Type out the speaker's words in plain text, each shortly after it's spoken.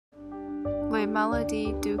Les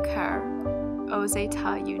maladies du cœur aux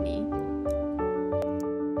États-Unis.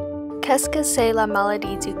 Qu'est-ce que c'est la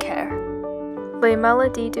maladie du cœur? Les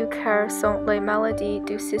maladies du cœur sont les maladies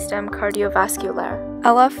du système cardiovasculaire.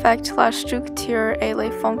 Elles affectent la structure et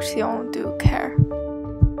les fonctions du cœur.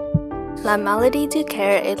 La maladie du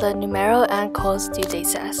cœur est le numéro 1 cause du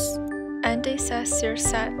décès. Un décès sur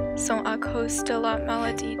 7 sont à cause de la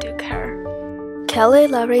maladie du cœur. Quelle est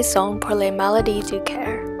la raison pour les maladies du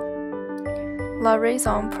cœur? La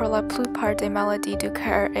raison pour la plupart des maladies du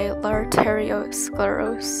cœur est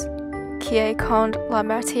l'artériosclérose, qui est quand la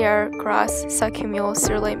matière grasse s'accumule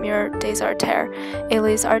sur les murs des artères et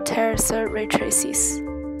les artères se rétrécissent.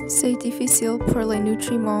 C'est difficile pour les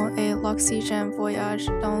nutriments et l'oxygène voyage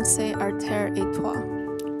dans ces artères étroites.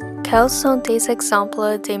 Quels sont des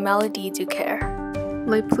exemples des maladies du cœur?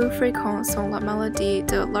 Les plus fréquents sont la maladie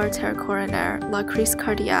de l'artère coronaire, la crise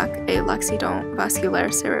cardiaque et l'accident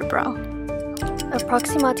vasculaire cérébral.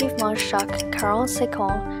 Approximativement chaque 40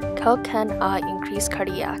 secondes, quelqu'un a une crise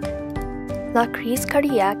cardiaque. La crise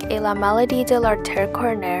cardiaque et la maladie de l'artère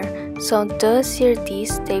coronaire sont 2 sur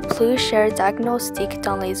 10 des plus chers diagnostics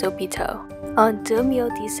dans les hôpitaux. En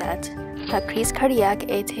 2017, la crise cardiaque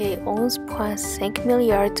était 11,5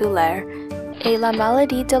 milliards de dollars et la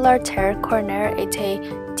maladie de l'artère coronaire était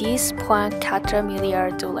 10,4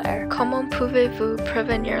 milliards de dollars. Comment pouvez-vous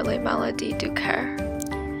prévenir les maladies du cœur?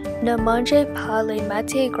 Ne mangez pas les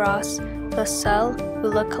matières grasses, le sel ou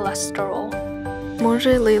le cholestérol.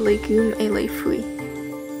 Mangez les légumes et les fruits.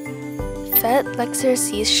 Faites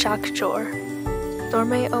l'exercice chaque jour.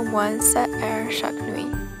 Dormez au moins 7 heures chaque nuit.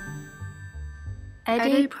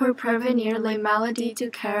 Aidez pour prévenir les maladies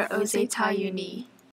du cœur aux États-Unis.